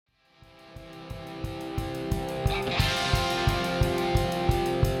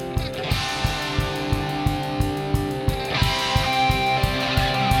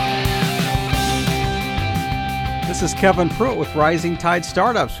This is Kevin Pruitt with Rising Tide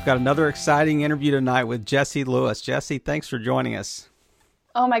Startups. We've got another exciting interview tonight with Jessie Lewis. Jessie, thanks for joining us.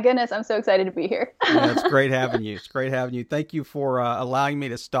 Oh my goodness, I'm so excited to be here. Yeah, it's great having you. It's great having you. Thank you for allowing me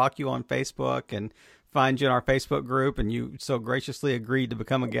to stalk you on Facebook and find you in our Facebook group, and you so graciously agreed to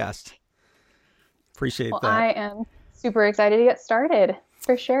become a guest. Appreciate that. I am super excited to get started,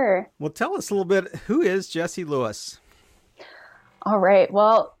 for sure. Well, tell us a little bit, who is Jessie Lewis? All right.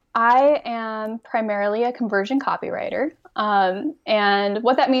 Well, I am primarily a conversion copywriter. And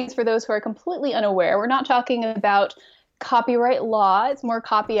what that means for those who are completely unaware, we're not talking about copyright law. It's more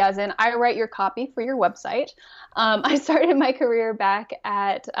copy as in I write your copy for your website. I started my career back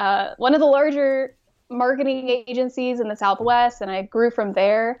at one of the larger marketing agencies in the Southwest, and I grew from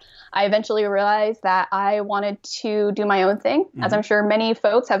there. I eventually realized that I wanted to do my own thing, as I'm sure many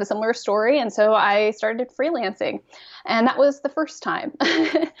folks have a similar story, and so I started freelancing. And that was the first time.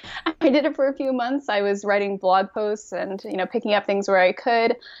 I did it for a few months. I was writing blog posts and, picking up things where I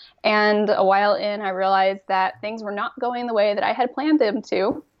could. And a while in, I realized that things were not going the way that I had planned them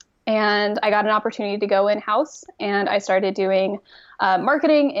to. And I got an opportunity to go in-house, and I started doing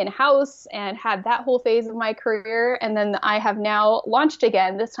marketing in-house and had that whole phase of my career. And then I have now launched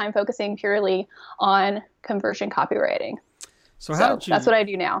again, this time focusing purely on conversion copywriting. So that's what I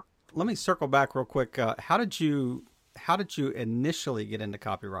do now. Let me circle back real quick. How did you initially get into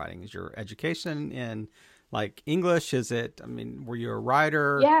copywriting? Is your education in like English? Were you a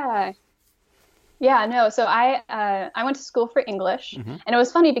writer? Yeah, no. So I went to school for English, and it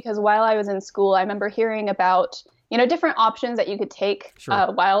was funny because while I was in school, I remember hearing about, different options that you could take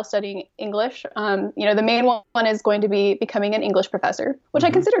while studying English. The main one is going to be becoming an English professor, which I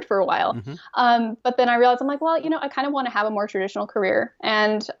considered for a while. But then I realized, I'm like, well, I kind of want to have a more traditional career.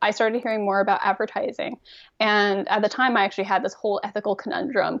 And I started hearing more about advertising. And at the time, I actually had this whole ethical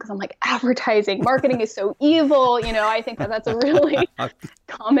conundrum because I'm like, advertising, marketing is so evil. I think that's a really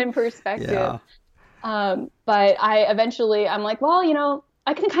common perspective. Yeah. But I'm like, well,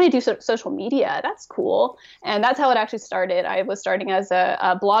 I can kind of do social media. That's cool. And that's how it actually started. I was starting as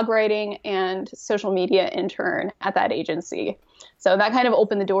a blog writing and social media intern at that agency. So that kind of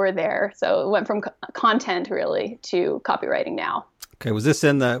opened the door there. So it went from content really to copywriting now. Okay. Was this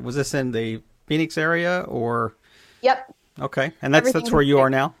in the Phoenix area or? Yep. Okay. And that's where you are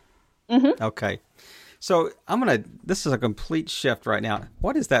now? Mm-hmm. Okay. So this is a complete shift right now.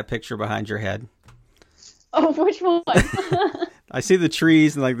 What is that picture behind your head? Oh, which one? I see the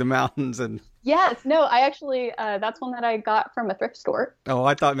trees and like the mountains and. Yes, no, I actually, that's one that I got from a thrift store. Oh,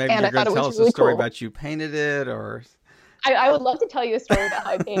 I thought maybe you were going to tell us a story about you painted it or. I would love to tell you a story about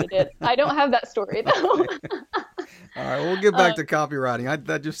how I painted it. I don't have that story though. Okay. All right, we'll get back to copywriting.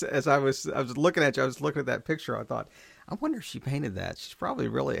 As I was looking at you, I was looking at that picture. I thought, I wonder if she painted that. She's probably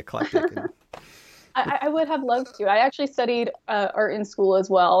really eclectic. I would have loved to. I actually studied art in school as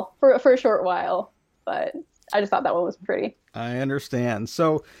well for a short while, but I just thought that one was pretty. I understand.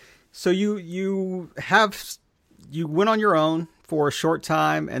 So you went on your own for a short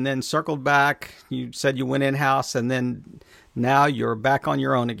time and then circled back. You said you went in-house and then now you're back on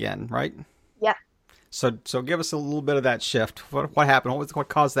your own again, right? Yeah. So give us a little bit of that shift. What happened? What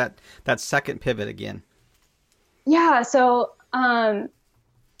caused that second pivot again? Yeah. So, the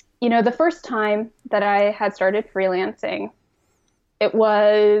first time that I had started freelancing, it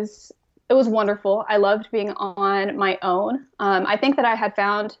was wonderful. I loved being on my own. I think that I had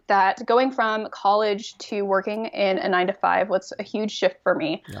found that going from college to working in a 9-to-5 was a huge shift for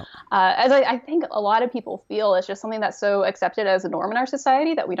me. Yep. As I think a lot of people feel, it's just something that's so accepted as a norm in our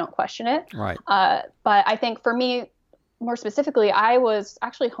society that we don't question it. Right. But I think for me, more specifically, I was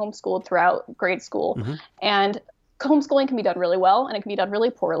actually homeschooled throughout grade school. And homeschooling can be done really well and it can be done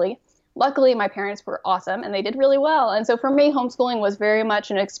really poorly. Luckily, my parents were awesome and they did really well. And so for me, homeschooling was very much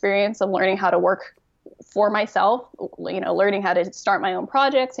an experience of learning how to work for myself, learning how to start my own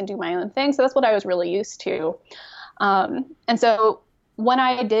projects and do my own thing. So that's what I was really used to. And so when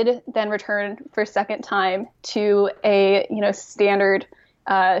I did then return for a second time to a, standard,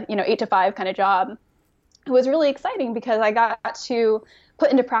 8-to-5 kind of job, it was really exciting because I got to put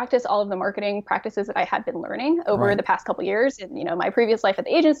into practice all of the marketing practices that I had been learning over the past couple of years in, my previous life at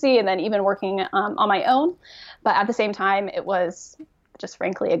the agency and then even working on my own. But at the same time, it was just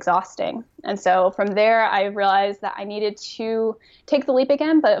frankly exhausting. And so from there, I realized that I needed to take the leap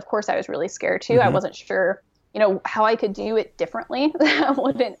again. But of course, I was really scared too. I wasn't sure, how I could do it differently. That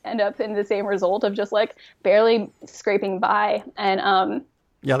wouldn't end up in the same result of just like barely scraping by. And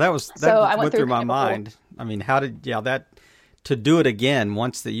that went through my mind. I mean, to do it again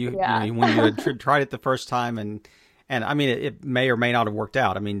once that when you had tried it the first time and And I mean, it may or may not have worked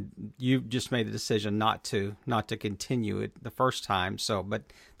out. I mean, you just made the decision not to continue it the first time. So, but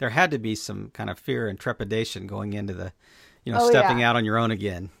there had to be some kind of fear and trepidation going into the, stepping out on your own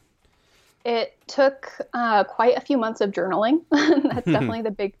again. It took quite a few months of journaling. That's definitely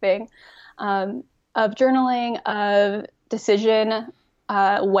the big thing. Of journaling, of decision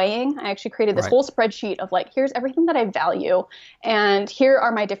weighing. I actually created this whole spreadsheet of like, here's everything that I value, and here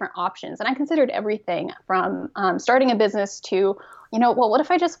are my different options. And I considered everything from starting a business to, well, what if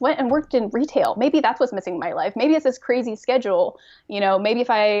I just went and worked in retail? Maybe that's what's missing in my life. Maybe it's this crazy schedule. Maybe if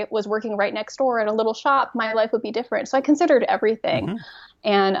I was working right next door at a little shop, my life would be different. So I considered everything.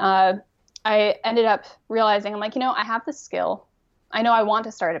 And I ended up realizing, I'm like, I have the skill. I know I want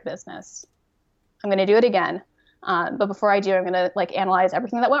to start a business. I'm going to do it again. But before I do, I'm going to like analyze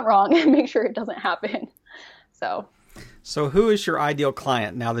everything that went wrong and make sure it doesn't happen. So who is your ideal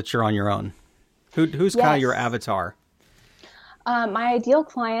client now that you're on your own? Who's kind of your avatar? My ideal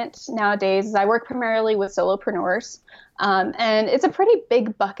client nowadays is I work primarily with solopreneurs. And it's a pretty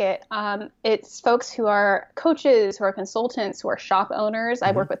big bucket. It's folks who are coaches, who are consultants, who are shop owners.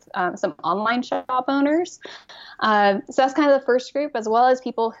 I work with some online shop owners. So that's kind of the first group, as well as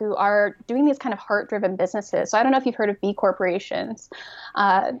people who are doing these kind of heart-driven businesses. So I don't know if you've heard of B corporations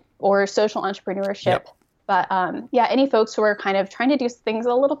or social entrepreneurship. Yep. But any folks who are kind of trying to do things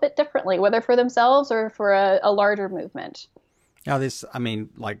a little bit differently, whether for themselves or for a larger movement. Now,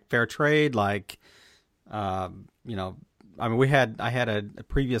 like fair trade, like, I had a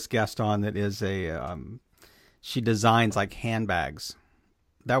previous guest on that is she designs like handbags.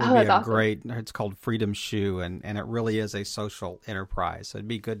 That would be awesome. It's called Freedom Shoe, and it really is a social enterprise. So it'd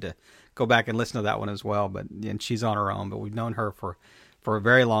be good to go back and listen to that one as well. And she's on her own, but we've known her for a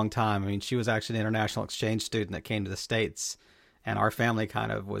very long time. I mean, she was actually an international exchange student that came to the States, and our family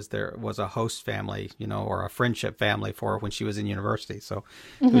kind of was a host family, or a friendship family for her when she was in university. So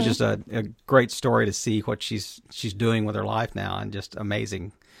it was just a great story to see what she's doing with her life now, and just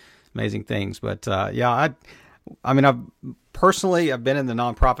amazing things. But I've been in the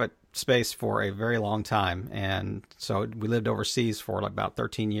nonprofit space for a very long time, and so we lived overseas for like about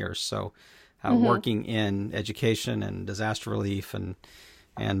 13 years. So working in education and disaster relief, and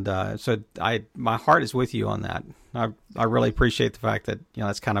so my heart is with you on that. I really appreciate the fact that,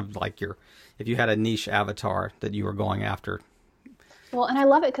 that's kind of like if you had a niche avatar that you were going after. Well, and I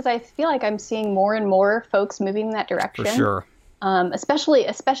love it because I feel like I'm seeing more and more folks moving in that direction. For sure. Especially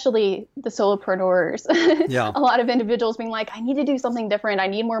the solopreneurs. Yeah. A lot of individuals being like, I need to do something different. I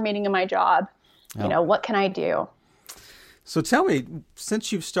need more meaning in my job. Yeah. What can I do? So tell me,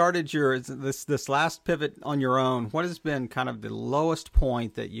 since you've started this last pivot on your own, what has been kind of the lowest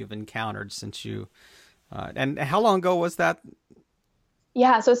point that you've encountered since you, and how long ago was that?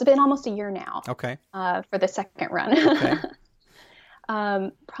 Yeah, so it's been almost a year now. Okay. For the second run. Okay.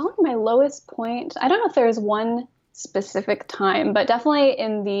 Probably my lowest point, I don't know if there's one specific time, but definitely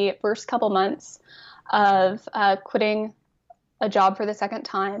in the first couple months of quitting a job for the second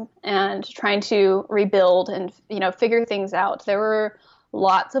time and trying to rebuild and, figure things out. There were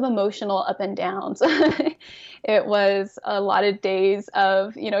lots of emotional up and downs. It was a lot of days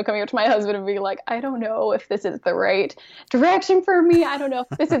of, coming up to my husband and being like, I don't know if this is the right direction for me. I don't know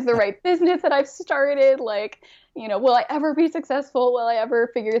if this is the right business that I've started. Like, will I ever be successful? Will I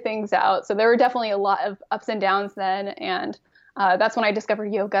ever figure things out? So there were definitely a lot of ups and downs then. And that's when I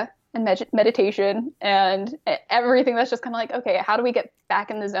discovered yoga and meditation and everything. That's just kind of like, okay, how do we get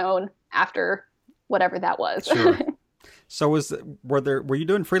back in the zone after whatever that was? Sure. So were you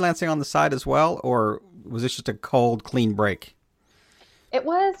doing freelancing on the side as well, or was this just a cold, clean break? It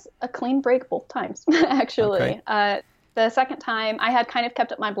was a clean break both times, actually. Okay. The second time, I had kind of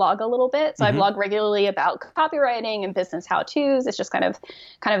kept up my blog a little bit. So I blog regularly about copywriting and business how-tos. It's just kind of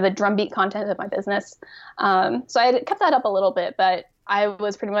the drumbeat content of my business. So I had kept that up a little bit, but I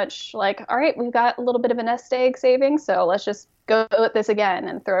was pretty much like, all right, we've got a little bit of a nest egg saving, so let's just go with this again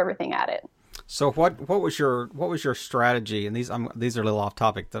and throw everything at it. So what was your strategy? And these are a little off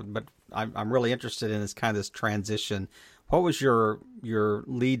topic, but I'm really interested in this transition. What was your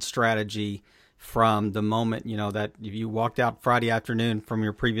lead strategy from the moment, that you walked out Friday afternoon from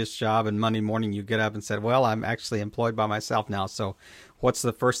your previous job and Monday morning you get up and said, well, I'm actually employed by myself now. So what's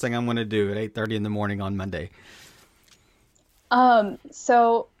the first thing I'm going to do at 8:30 in the morning on Monday?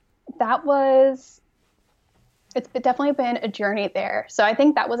 So it's definitely been a journey there. So I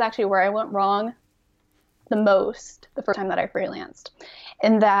think that was actually where I went wrong the most the first time that I freelanced,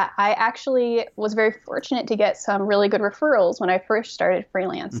 in that I actually was very fortunate to get some really good referrals when I first started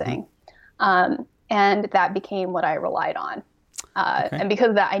freelancing. And that became what I relied on. And because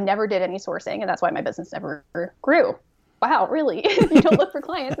of that, I never did any sourcing, and that's why my business never grew. Wow, really? You don't look for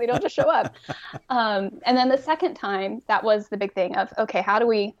clients, they don't just show up. And then the second time, that was the big thing of, okay, how are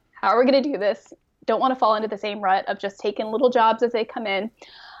we going to do this? Don't want to fall into the same rut of just taking little jobs as they come in.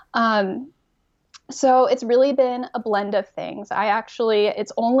 So it's really been a blend of things. I'll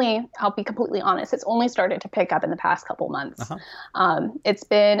be completely honest, it's only started to pick up in the past couple months. It's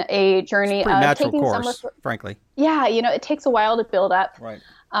been a journey of taking course, frankly. Yeah, it takes a while to build up. Right.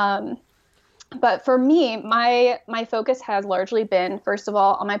 But for me, my focus has largely been, first of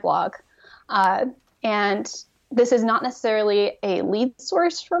all, on my blog. And this is not necessarily a lead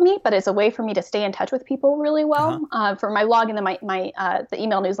source for me, but it's a way for me to stay in touch with people really well. For my blog and then the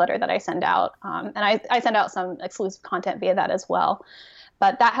email newsletter that I send out. And I send out some exclusive content via that as well.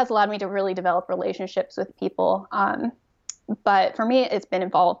 But that has allowed me to really develop relationships with people. But for me, it's been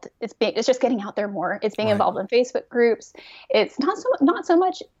involved. It's just getting out there more. It's being involved in Facebook groups. It's not so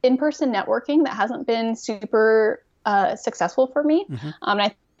much in-person networking that hasn't been super successful for me. And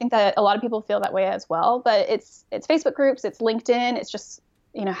I think that a lot of people feel that way as well. But it's Facebook groups, it's LinkedIn. It's just,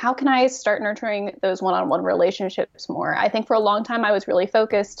 how can I start nurturing those one-on-one relationships more? I think for a long time I was really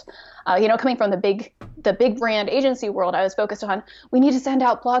focused, coming from the big brand agency world, I was focused on, we need to send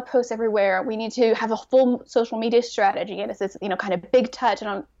out blog posts everywhere. We need to have a full social media strategy. And it's this, kind of big touch. And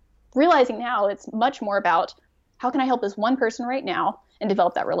I'm realizing now it's much more about how can I help this one person right now and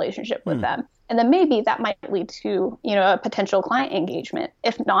develop that relationship with them. And then maybe that might lead to, a potential client engagement.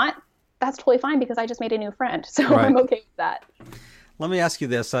 If not, that's totally fine because I just made a new friend. So I'm okay with that. Let me ask you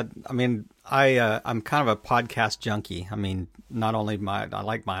this. I'm kind of a podcast junkie. I mean, not only I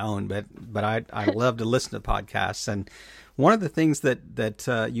like my own, but I love to listen to podcasts. And one of the things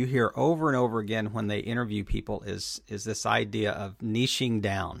that you hear over and over again when they interview people is this idea of niching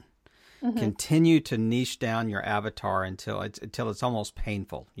down. Continue to niche down your avatar until it's almost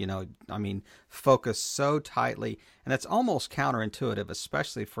painful. Focus so tightly, and that's almost counterintuitive,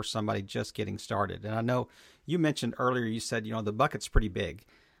 especially for somebody just getting started. And I know you mentioned earlier, you said, the bucket's pretty big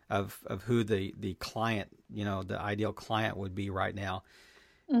of who the client, the ideal client would be right now.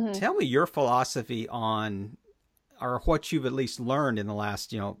 Tell me your philosophy on, or what you've at least learned in the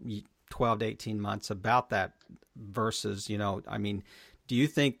last, 12 to 18 months about that versus, do you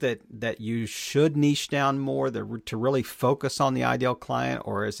think that you should niche down more to really focus on the ideal client,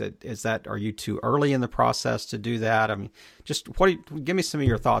 or are you too early in the process to do that? I mean, just give me some of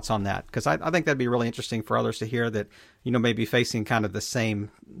your thoughts on that, because I think that'd be really interesting for others to hear that, maybe facing kind of the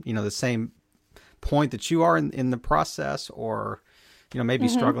same point that you are in the process, or, maybe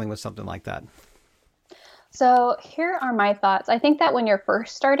struggling with something like that. So here are my thoughts. I think that when you're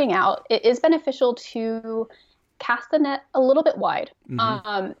first starting out, it is beneficial to cast the net a little bit wide.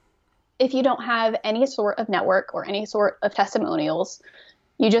 If you don't have any sort of network or any sort of testimonials,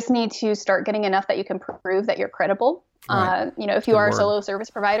 you just need to start getting enough that you can prove that you're credible. Right. If you are a solo service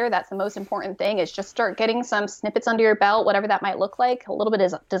provider, that's the most important thing, is just start getting some snippets under your belt, whatever that might look like, a little bit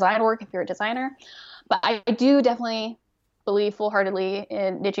of design work if you're a designer. But I do definitely believe full-heartedly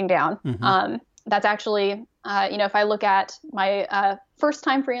in niching down. That's actually, if I look at my first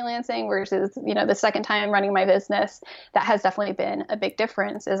time freelancing versus, the second time running my business, that has definitely been a big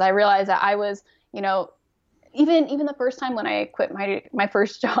difference. As I realized that I was, even the first time when I quit my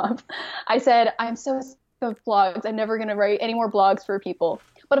first job, I said, I'm so sick of blogs. I'm never going to write any more blogs for people.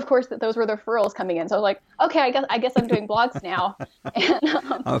 But of course, those were the referrals coming in. So I was like, okay, I guess I'm doing blogs now. And,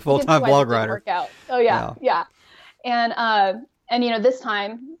 I'm a full-time blog writer. Work out. Oh yeah. And this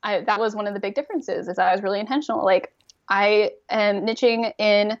time, that was one of the big differences, is I was really intentional. Like, I am niching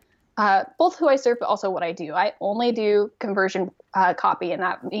in both who I serve, but also what I do. I only do conversion copy, and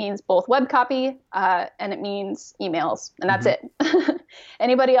that means both web copy and it means emails, and that's it.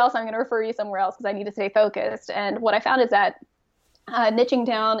 Anybody else, I'm going to refer you somewhere else because I need to stay focused. And what I found is that niching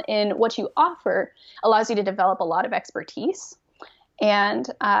down in what you offer allows you to develop a lot of expertise, and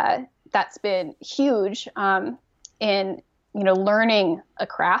that's been huge in learning a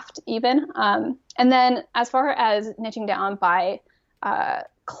craft even. And then as far as niching down by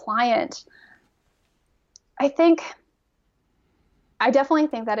client, I definitely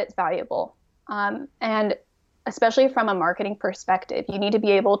think that it's valuable. And especially from a marketing perspective, you need to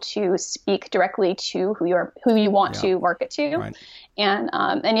be able to speak directly to who you want to market to. Right. And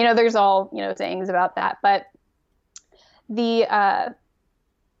there's all, sayings about that, but the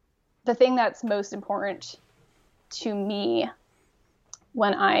thing that's most important to me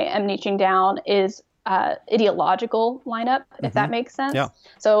when I am niching down is ideological lineup, if that makes sense. Yeah.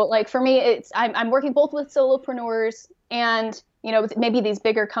 So like for me, I'm working both with solopreneurs and, maybe these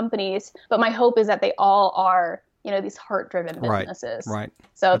bigger companies, but my hope is that they all are these heart-driven Right. businesses. Right.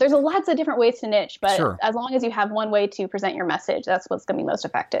 So there's lots of different ways to niche, but Sure. as long as you have one way to present your message, that's what's going to be most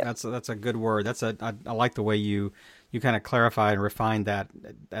effective. That's a good word. I like the way you kind of clarify and refine that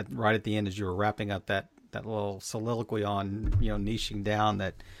right at the end as you were wrapping up that little soliloquy on, niching down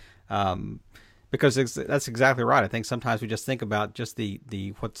that, because that's exactly right. I think sometimes we just think about just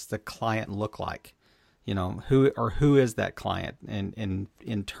the what's the client look like, who is that client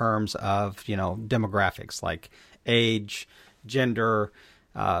in terms of, demographics like age, gender,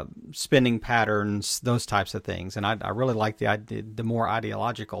 spending patterns, those types of things. And I really like the more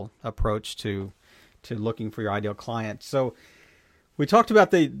ideological approach to looking for your ideal client. So we talked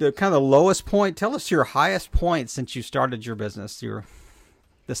about the kind of the lowest point. Tell us your highest point since you started your business,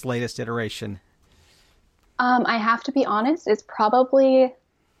 this latest iteration. I have to be honest, it's probably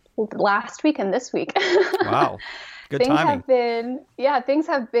last week and this week. Wow. Good timing. Things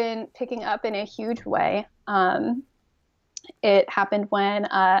have been picking up in a huge way. It happened when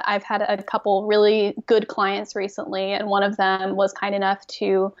I've had a couple really good clients recently, and one of them was kind enough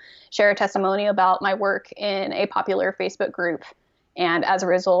to share a testimony about my work in a popular Facebook group. And as a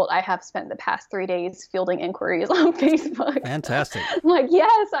result, I have spent the past 3 days fielding inquiries on Facebook. Fantastic. I'm like,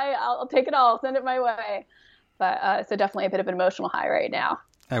 yes, I'll take it all. Send it my way. But so definitely a bit of an emotional high right now.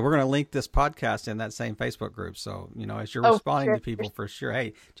 Hey, we're going to link this podcast in that same Facebook group. So, as you're responding to people, for sure,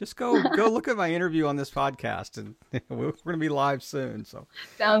 hey, just go look at my interview on this podcast, and we're going to be live soon. So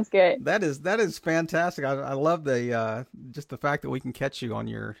sounds good. That is fantastic. I love the just the fact that we can catch you on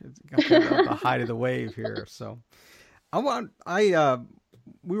the height of the wave here. So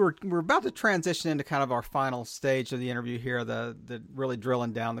we were about to transition into kind of our final stage of the interview here, the really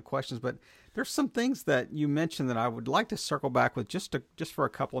drilling down the questions, but there's some things that you mentioned that I would like to circle back with just for a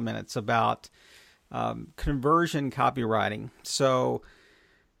couple of minutes about conversion copywriting. So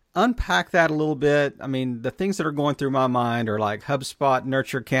unpack that a little bit. I mean, the things that are going through my mind are like HubSpot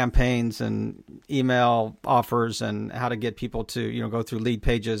nurture campaigns and email offers and how to get people to, go through lead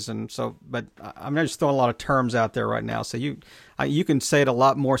pages. And so, but I'm just throwing a lot of terms out there right now. So you can say it a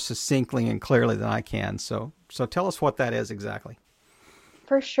lot more succinctly and clearly than I can. So tell us what that is exactly.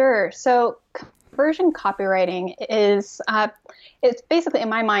 For sure. So conversion copywriting is, it's basically, in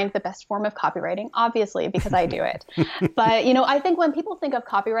my mind, the best form of copywriting, obviously, because I do it. But, I think when people think of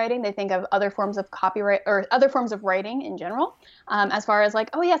copywriting, they think of other forms of copyright or other forms of writing in general, as far as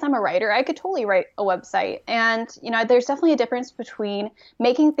like, oh, yes, I'm a writer. I could totally write a website. And, there's definitely a difference between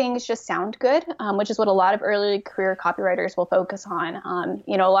making things just sound good, which is what a lot of early career copywriters will focus on.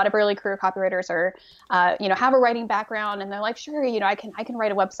 A lot of early career copywriters are, have a writing background, and they're like, sure, I can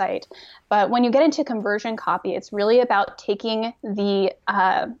write a website. But when you get into conversion copy, it's really about taking the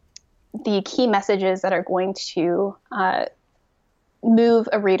key messages that are going to move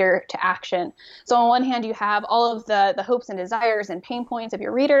a reader to action. So on one hand, you have all of the hopes and desires and pain points of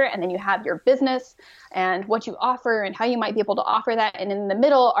your reader, and then you have your business and what you offer and how you might be able to offer that. And in the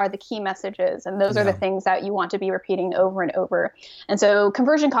middle are the key messages, and those are the things that you want to be repeating over and over. And so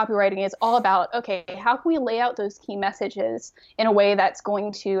conversion copywriting is all about, okay, how can we lay out those key messages in a way that's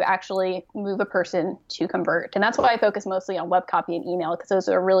going to actually move a person to convert? And that's why I focus mostly on web copy and email, because those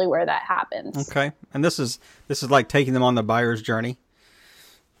are really where that happens. Okay. And this is like taking them on the buyer's journey.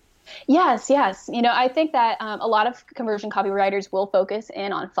 Yes. I think that a lot of conversion copywriters will focus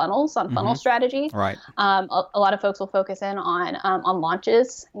in on funnels, on funnel strategy. Right. A lot of folks will focus in on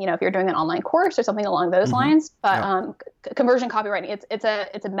launches. If you're doing an online course or something along those lines. But conversion copywriting, it's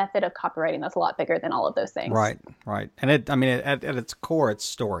a method of copywriting that's a lot bigger than all of those things. Right. And at its core, it's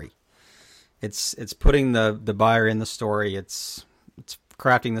story. It's putting the buyer in the story. It's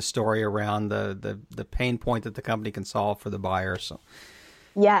crafting the story around the pain point that the company can solve for the buyer. So.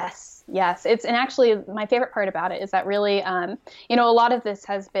 Yes. And actually my favorite part about it is that really, a lot of this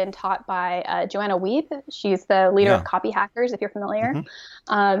has been taught by Joanna Wiebe. She's the leader of Copy Hackers, if you're familiar.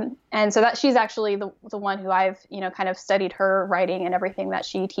 And so that she's actually the one who I've, kind of studied her writing and everything that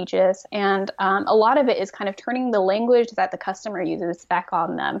she teaches. And a lot of it is kind of turning the language that the customer uses back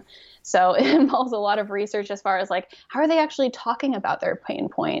on them. So it involves a lot of research as far as like, how are they actually talking about their pain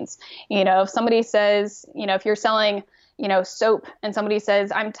points? If somebody says, if you're selling soap, and somebody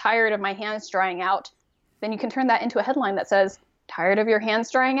says, I'm tired of my hands drying out, then you can turn that into a headline that says, tired of your hands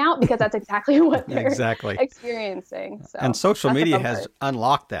drying out, because that's exactly what they're experiencing. So and social media has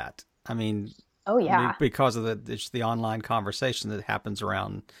unlocked that. I mean, because of the online conversation that happens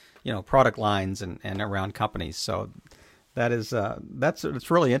around, product lines and around companies. So that is,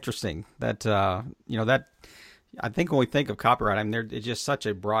 it's really interesting that, that I think when we think of copyright, I mean, it's just such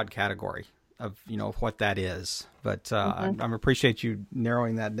a broad category of what that is, but I appreciate you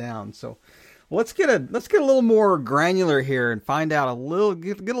narrowing that down. So let's get a little more granular here and find out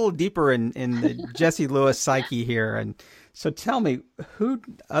get a little deeper in the Jessie Lewis psyche here. And so tell me, who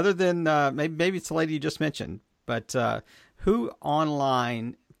other than maybe it's the lady you just mentioned, but who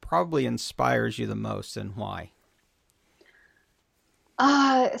online probably inspires you the most and why?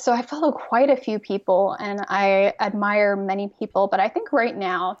 So I follow quite a few people and I admire many people, but I think right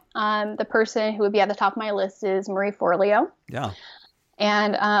now, the person who would be at the top of my list is Marie Forleo. Yeah.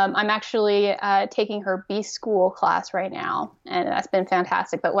 And I'm actually taking her B-School class right now, and that's been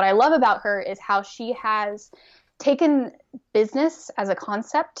fantastic. But what I love about her is how she has taken business as a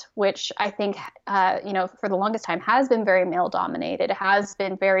concept, which I think, for the longest time has been very male dominated. It has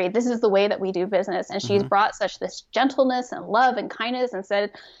been very, this is the way that we do business. And she's brought such this gentleness and love and kindness and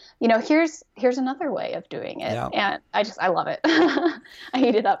said, here's another way of doing it. Yeah. And I love it. I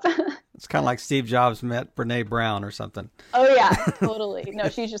eat it up. It's kind of like Steve Jobs met Brene Brown or something. Oh yeah, totally. No,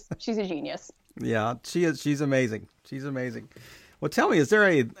 she's a genius. Yeah, she is. She's amazing. She's amazing. Well, tell me, is there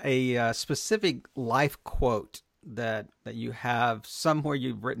a specific life quote that you have somewhere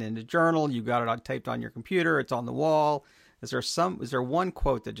you've written in a journal, you got it taped on your computer, it's on the wall? Is there one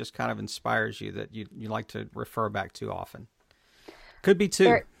quote that just kind of inspires you that you like to refer back to often? Could be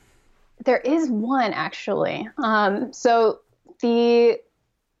two. There is one actually.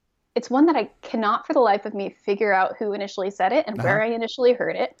 It's one that I cannot for the life of me figure out who initially said it and where I initially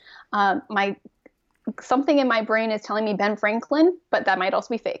heard it. Something in my brain is telling me Ben Franklin, but that might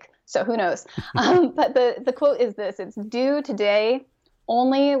also be fake. So who knows? But the quote is this: it's do today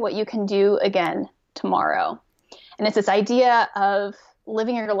only what you can do again tomorrow. And it's this idea of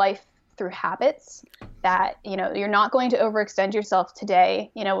living your life through habits that, you're not going to overextend yourself today.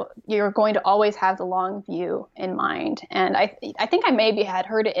 You're going to always have the long view in mind. And I think I maybe had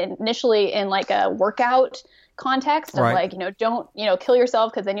heard it initially in like a workout context of like, don't, kill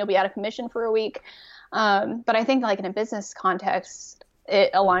yourself because then you'll be out of commission for a week. But I think like in a business context,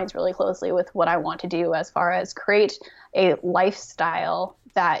 it aligns really closely with what I want to do as far as create a lifestyle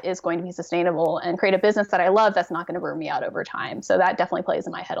that is going to be sustainable and create a business that I love that's not going to burn me out over time. So that definitely plays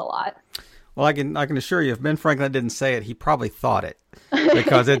in my head a lot. Well, I can assure you, if Ben Franklin didn't say it, he probably thought it,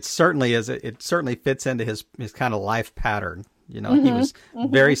 because it certainly fits into his kind of life pattern. He was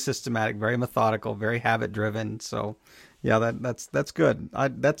very systematic, very methodical, very habit driven. So yeah, that's good.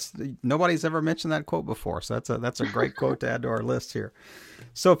 Nobody's ever mentioned that quote before. So that's a great quote to add to our list here.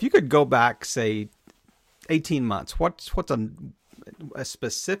 So if you could go back, say 18 months, what's a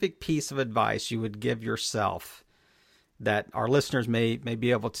specific piece of advice you would give yourself that our listeners may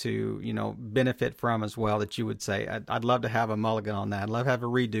be able to, benefit from as well, that you would say, I'd love to have a mulligan on that. I'd love to have a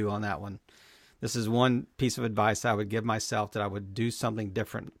redo on that one. This is one piece of advice I would give myself, that I would do something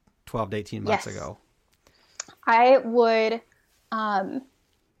different 12 to 18 months ago. I would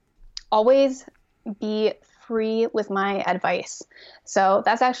always be free with my advice. So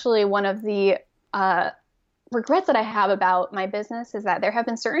that's actually one of the regrets that I have about my business, is that there have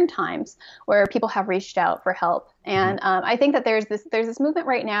been certain times where people have reached out for help. And I think that there's this movement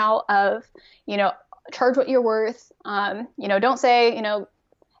right now of, charge what you're worth. Don't say,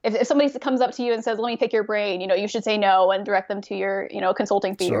 if somebody comes up to you and says, let me pick your brain, you should say no and direct them to your,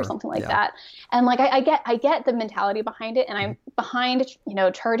 consulting fee or something like that. And like, I get the mentality behind it, and I'm behind,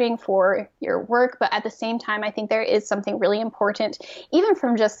 charging for your work. But at the same time, I think there is something really important, even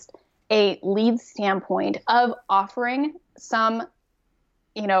from just a lead standpoint, of offering some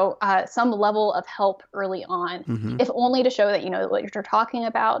level of help early on, if only to show that you know what you're talking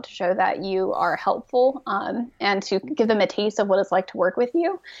about, to show that you are helpful, and to give them a taste of what it's like to work with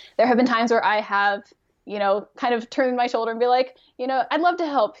you. There have been times where I have, kind of turned my shoulder and be like, I'd love to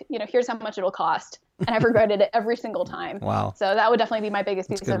help, here's how much it'll cost. And I've regretted it every single time. Wow. So that would definitely be my biggest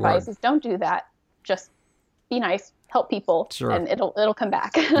piece of advice is don't do that. Just be nice, help people, and it'll come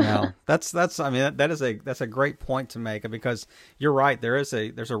back. No, that's that's a great point to make, because you're right. There's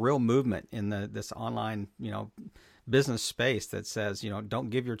a real movement in this online, business space that says, don't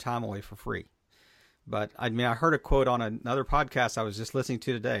give your time away for free. But I heard a quote on another podcast I was just listening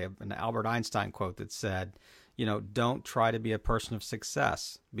to today, an Albert Einstein quote that said, don't try to be a person of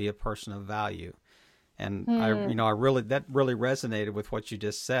success, be a person of value. And I really resonated with what you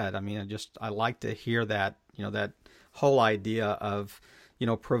just said. I like to hear that, that whole idea of,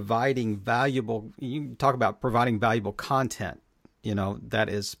 providing valuable, you talk about providing valuable content, that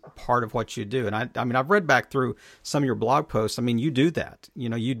is part of what you do. And I've read back through some of your blog posts. You do that,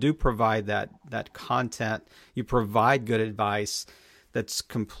 you do provide that content, you provide good advice that's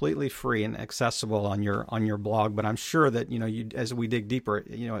completely free and accessible on your blog. But I'm sure that, you, as we dig deeper,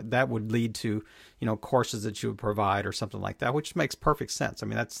 that would lead to, courses that you would provide or something like that, which makes perfect sense. I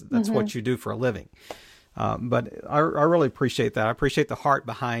mean, that's what you do for a living. But I really appreciate that. I appreciate the heart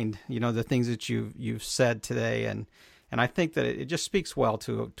behind, the things that you've said today. And I think that it just speaks well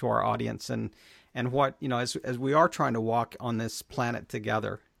to our audience and what, as we are trying to walk on this planet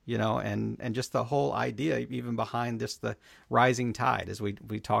together, and just the whole idea even behind the rising tide, as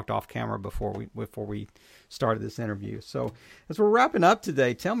we talked off camera before we started this interview. So as we're wrapping up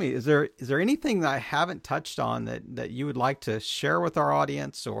today, tell me, is there anything that I haven't touched on that you would like to share with our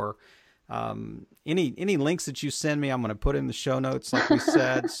audience, or any links that you send me? I'm going to put in the show notes, like we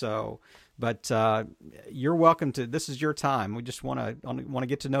said. But you're welcome to. This is your time. We just want to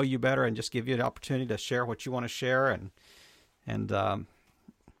get to know you better and just give you the opportunity to share what you want to share, and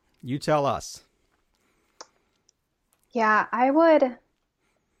you tell us. Yeah, I would. Oh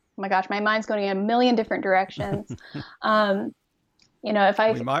my gosh, my mind's going in a million different directions. If I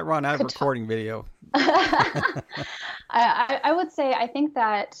we might run out of recording video. I would say I think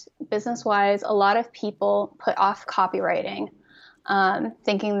that business-wise, a lot of people put off copywriting,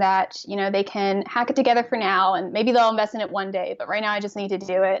 thinking that they can hack it together for now, and maybe they'll invest in it one day. But right now, I just need to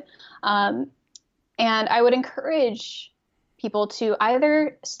do it. And I would encourage people to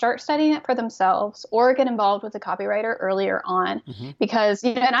either start studying it for themselves or get involved with a copywriter earlier on, because,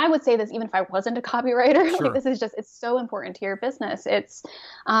 and I would say this even if I wasn't a copywriter, sure. Like, this is just, it's so important to your business. It's,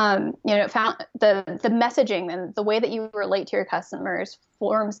 found the messaging and the way that you relate to your customers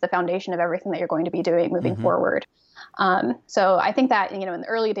forms the foundation of everything that you're going to be doing moving forward. So I think that, in the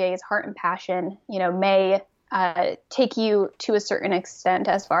early days, heart and passion, may take you to a certain extent,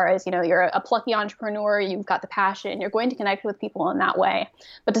 as far as, you're a plucky entrepreneur, you've got the passion, you're going to connect with people in that way.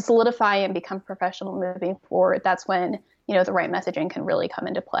 But to solidify and become professional moving forward, that's when, the right messaging can really come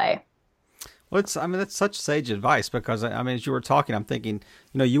into play. Well, that's such sage advice, because as you were talking, I'm thinking,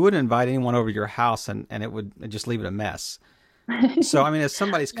 you wouldn't invite anyone over to your house and it would just leave it a mess. So, as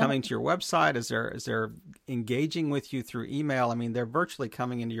somebody's coming to your website, as they're engaging with you through email, they're virtually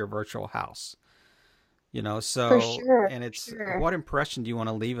coming into your virtual house. So, for sure, and it's, what impression do you want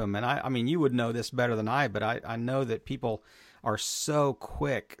to leave them? And you would know this better than I, but I know that people are so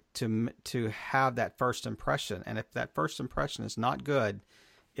quick to have that first impression. And if that first impression is not good,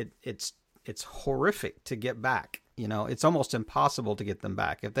 it's horrific to get back. It's almost impossible to get them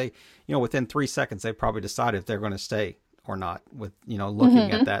back. If they, within 3 seconds, they've probably decided if they're going to stay or not with,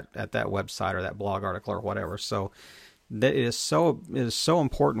 looking at that website or that blog article or whatever. So, that it is so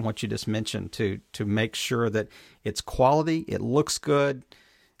important what you just mentioned, to make sure that it's quality, it looks good,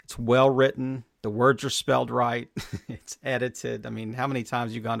 it's well written, the words are spelled right, it's edited. How many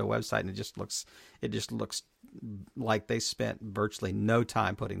times you've gone to a website and it just looks like they spent virtually no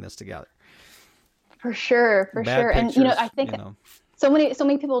time putting this together. For sure. Pictures, and I think so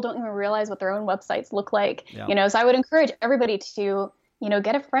many people don't even realize what their own websites look like. Yeah. So I would encourage everybody to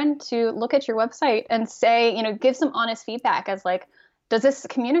get a friend to look at your website and say, give some honest feedback as like, does this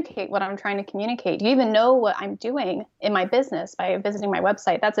communicate what I'm trying to communicate? Do you even know what I'm doing in my business by visiting my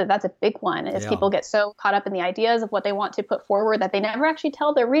website? That's a big one, is people get so caught up in the ideas of what they want to put forward that they never actually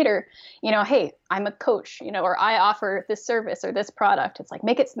tell their reader, hey, I'm a coach, or I offer this service or this product. It's like,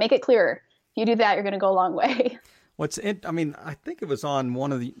 make it clearer. If you do that, you're going to go a long way. I think it was on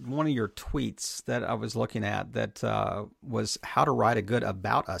one of your tweets that I was looking at that was how to write a good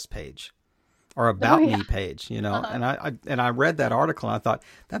about us page or about me page, and I read that article and I thought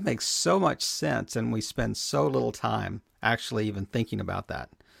that makes so much sense, and we spend so little time actually even thinking about that,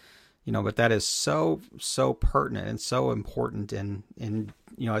 but that is so pertinent and so important in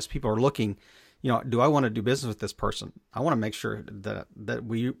as people are looking, do I want to do business with this person? I want to make sure that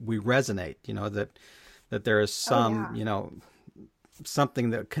we resonate, that there is some, something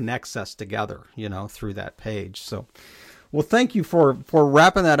that connects us together, through that page. So, well, thank you for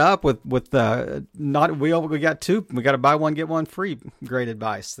wrapping that up with we got a buy one, get one free. Great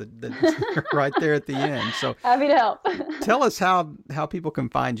advice that right there at the end. So happy to help. Tell us how people can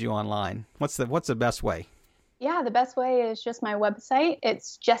find you online. What's the best way? Yeah, the best way is just my website.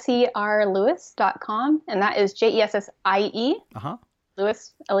 It's jessierlewis.com, and that is JESSIE.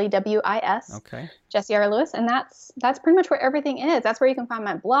 Lewis, Lewis. Okay. Jessie R. Lewis. And that's pretty much where everything is. That's where you can find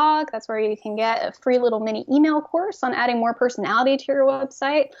my blog. That's where you can get a free little mini email course on adding more personality to your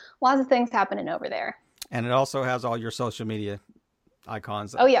website. Lots of things happening over there. And it also has all your social media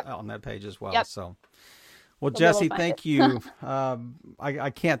icons on that page as well. Yep. So, well, Jessie, thank you.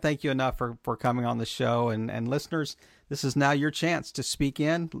 I can't thank you enough for coming on the show. And listeners, this is now your chance to speak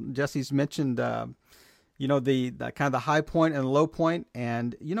in. Jessie's mentioned the kind of the high point and the low point.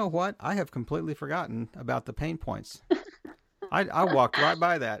 And you know what? I have completely forgotten about the pain points. I walked right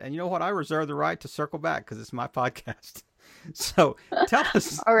by that. And you know what? I reserve the right to circle back because it's my podcast. So tell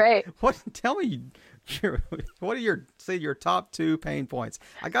us. All right. Tell me what are your top 2 pain points?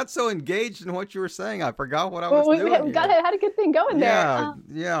 I got so engaged in what you were saying, I forgot what I was doing. We had a good thing going there.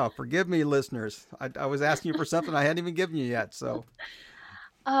 Yeah. Forgive me, listeners. I was asking you for something I hadn't even given you yet. So,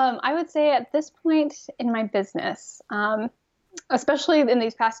 I would say at this point in my business, especially in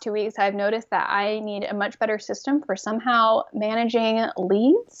these past 2 weeks, I've noticed that I need a much better system for somehow managing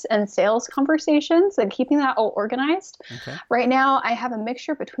leads and sales conversations and keeping that all organized. Okay. Right now, I have a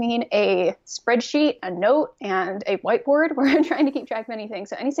mixture between a spreadsheet, a note, and a whiteboard where I'm trying to keep track of many things.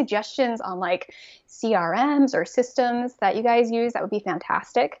 So any suggestions on like CRMs or systems that you guys use, that would be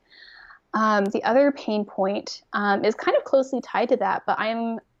fantastic. The other pain point is kind of closely tied to that, but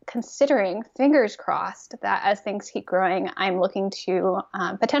I'm considering, fingers crossed, that as things keep growing, I'm looking to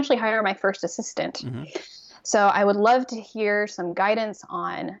potentially hire my first assistant. Mm-hmm. So I would love to hear some guidance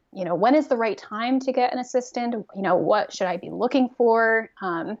on, when is the right time to get an assistant? What should I be looking for?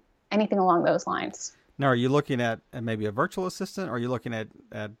 Anything along those lines. Now, are you looking at maybe a virtual assistant, or are you looking at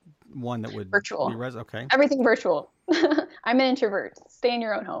one that would virtual? Be okay. Everything virtual. I'm an introvert. Stay in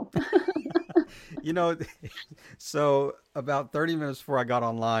your own home. So about 30 minutes before I got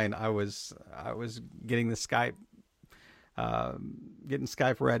online, I was getting the Skype, getting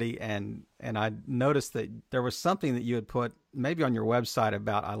Skype ready, and I noticed that there was something that you had put maybe on your website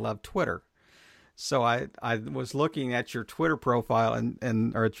about I love Twitter. So I was looking at your Twitter profile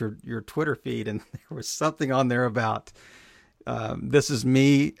or at your Twitter feed, and there was something on there about this is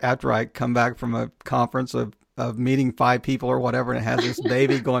me after I come back from a conference of meeting 5 people or whatever, and it has this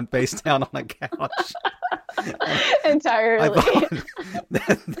baby going face down on a couch. Entirely.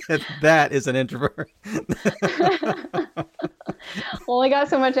 I thought that is an introvert. Well, I got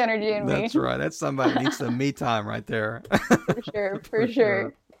so much energy in me. That's right. That's somebody that needs some me time right there. For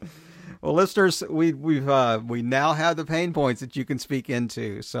sure. Well, listeners, we now have the pain points that you can speak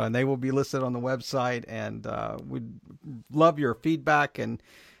into. So, and they will be listed on the website, and we'd love your feedback. And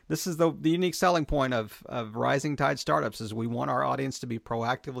this is the unique selling point of Rising Tide Startups, is we want our audience to be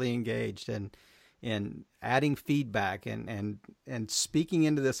proactively engaged and in adding feedback and speaking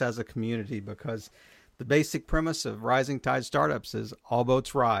into this as a community, because the basic premise of Rising Tide Startups is all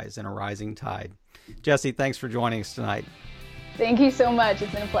boats rise in a rising tide. Jessie, thanks for joining us tonight. Thank you so much.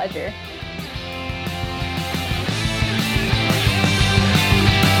 It's been a pleasure.